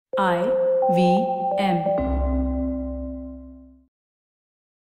IVM.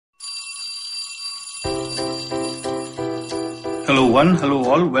 Hello one, hello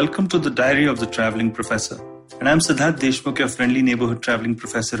all. Welcome to the Diary of the Traveling Professor. And I'm Siddharth Deshmukh, your friendly neighborhood traveling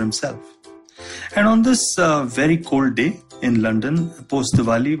professor himself. And on this very cold day in London,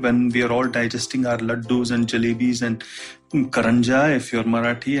 post-Diwali, when we are all digesting our laddus and jalebis and karanja, if you're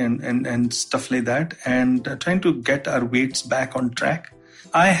Marathi, and stuff like that, and trying to get our weights back on track,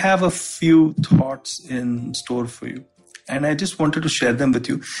 I have a few thoughts in store for you. And I just wanted to share them with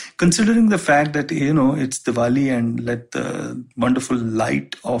you, considering the fact that, it's Diwali and let the wonderful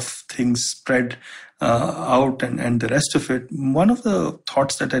light of things spread out and the rest of it. One of the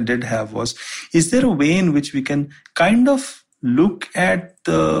thoughts that I did have was, is there a way in which we can kind of look at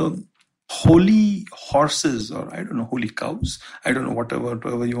the holy horses, or holy cows,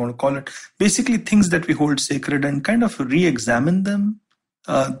 whatever you want to call it, basically things that we hold sacred, and kind of re-examine them?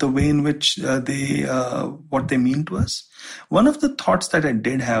 The way in which what they mean to us. One of the thoughts that I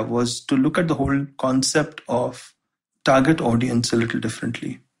did have was to look at the whole concept of target audience a little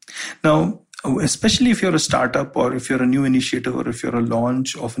differently. Now, especially if you're a startup, or if you're a new initiative, or if you're a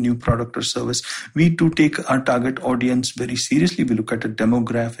launch of a new product or service, we too take our target audience very seriously. We look at it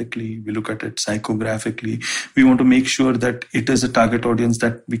demographically, we look at it psychographically. We want to make sure that it is a target audience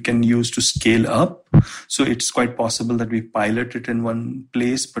that we can use to scale up. So it's quite possible that we pilot it in one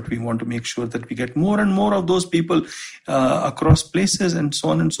place, but we want to make sure that we get more and more of those people across places, and so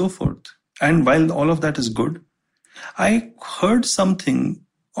on and so forth. And while all of that is good, I heard something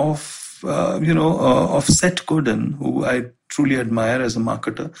of Seth Godin, who I truly admire as a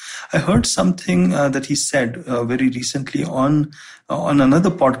marketer. I heard something that he said very recently on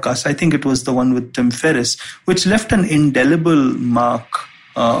another podcast. I think it was the one with Tim Ferriss, which left an indelible mark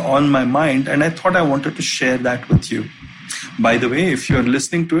on my mind, and I thought I wanted to share that with you. By the way, if you're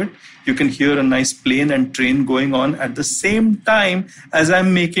listening to it, you can hear a nice plane and train going on at the same time as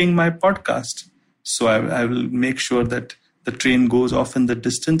I'm making my podcast. So I will make sure that the train goes off in the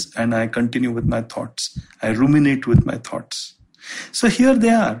distance and I continue with my thoughts. I ruminate with my thoughts. So here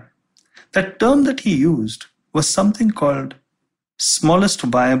they are. That term that he used was something called smallest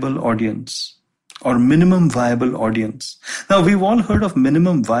viable audience, or minimum viable audience. Now, we've all heard of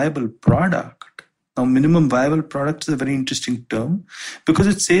minimum viable product. Now, minimum viable product is a very interesting term, because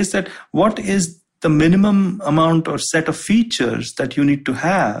it says that what is the minimum amount or set of features that you need to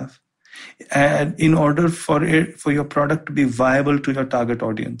have and in order for your product to be viable to your target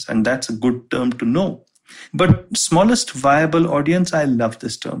audience. And that's a good term to know. But smallest viable audience, I love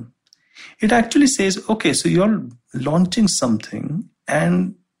this term. It actually says, okay, so you're launching something,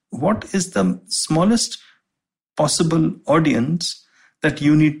 and what is the smallest possible audience that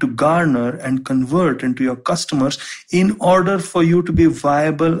you need to garner and convert into your customers in order for you to be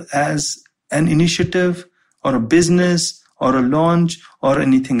viable as an initiative or a business or a launch or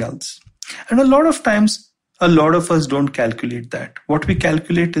anything else. And a lot of times, a lot of us don't calculate that. What we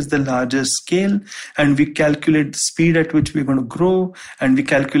calculate is the larger scale, and we calculate the speed at which we're going to grow, and we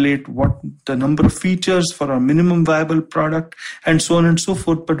calculate what the number of features for our minimum viable product, and so on and so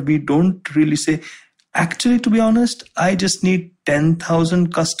forth. But we don't really say, actually, to be honest, I just need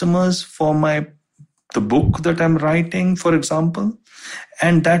 10,000 customers for the book that I'm writing, for example.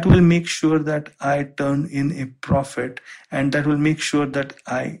 And that will make sure that I turn in a profit, and that will make sure that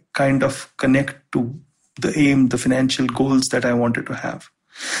I kind of connect to the aim, the financial goals that I wanted to have.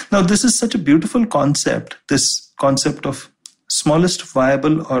 Now, this is such a beautiful concept, this concept of smallest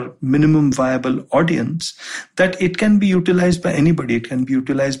viable or minimum viable audience, that it can be utilized by anybody. It can be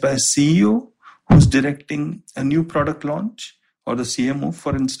utilized by a CEO who's directing a new product launch, or the CMO,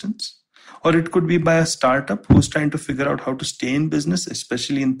 for instance. Or it could be by a startup who's trying to figure out how to stay in business,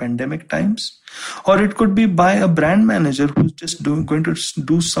 especially in pandemic times. Or it could be by a brand manager who's just going to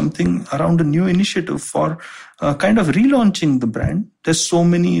do something around a new initiative for kind of relaunching the brand. There's so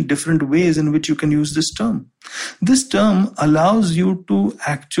many different ways in which you can use this term. This term allows you to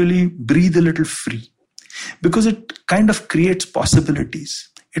actually breathe a little free, because it kind of creates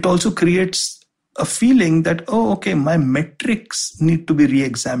possibilities. It also creates a feeling that, oh, okay, my metrics need to be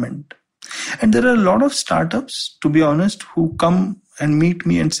re-examined. And there are a lot of startups, to be honest, who come and meet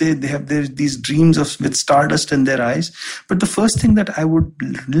me and say they have these dreams with stardust in their eyes. But the first thing that I would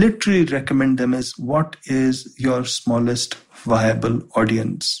literally recommend them is, what is your smallest viable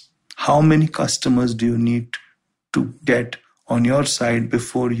audience? How many customers do you need to get on your side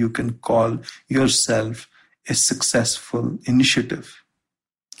before you can call yourself a successful initiative,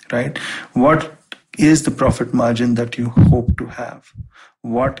 right? What is the profit margin that you hope to have?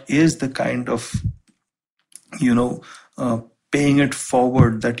 What is the kind of, paying it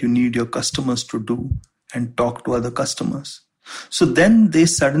forward that you need your customers to do and talk to other customers. So then they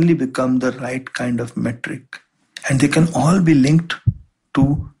suddenly become the right kind of metric, and they can all be linked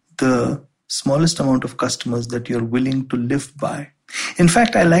to the smallest amount of customers that you're willing to live by. In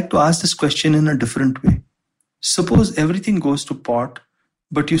fact, I like to ask this question in a different way. Suppose everything goes to pot,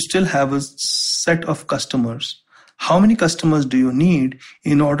 but you still have a set of customers. How many customers do you need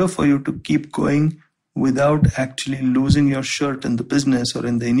in order for you to keep going without actually losing your shirt in the business or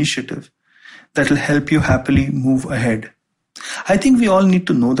in the initiative that will help you happily move ahead? I think we all need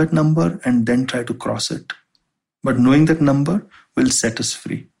to know that number and then try to cross it. But knowing that number will set us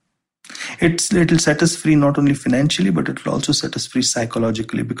free. It'll set us free not only financially, but it will also set us free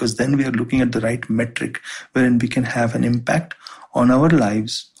psychologically, because then we are looking at the right metric wherein we can have an impact on our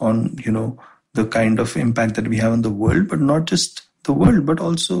lives, on, the kind of impact that we have on the world, but not just the world, but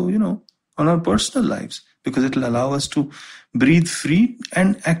also, on our personal lives, because it will allow us to breathe free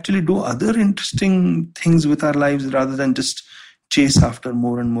and actually do other interesting things with our lives rather than just chase after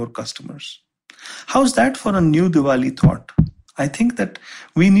more and more customers. How's that for a new Diwali thought? I think that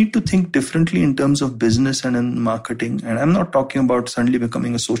we need to think differently in terms of business and in marketing. And I'm not talking about suddenly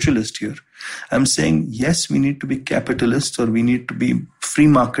becoming a socialist here. I'm saying, yes, we need to be capitalists, or we need to be free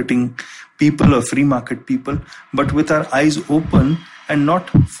marketing people or free market people, but with our eyes open and not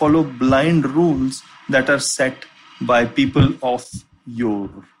follow blind rules that are set by people of yore.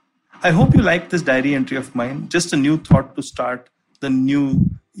 I hope you like this diary entry of mine. Just a new thought to start the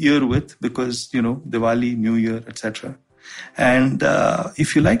new year with, because, Diwali, New Year, etc. And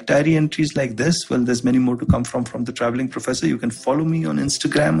if you like diary entries like this, well, there's many more to come from The Traveling Professor. You can follow me on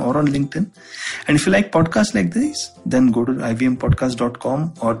Instagram or on LinkedIn. And if you like podcasts like these, then go to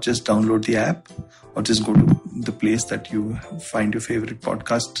ivmpodcast.com or just download the app, or just go to the place that you find your favorite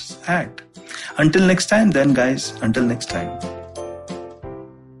podcasts at. Until next time then, guys, until next time.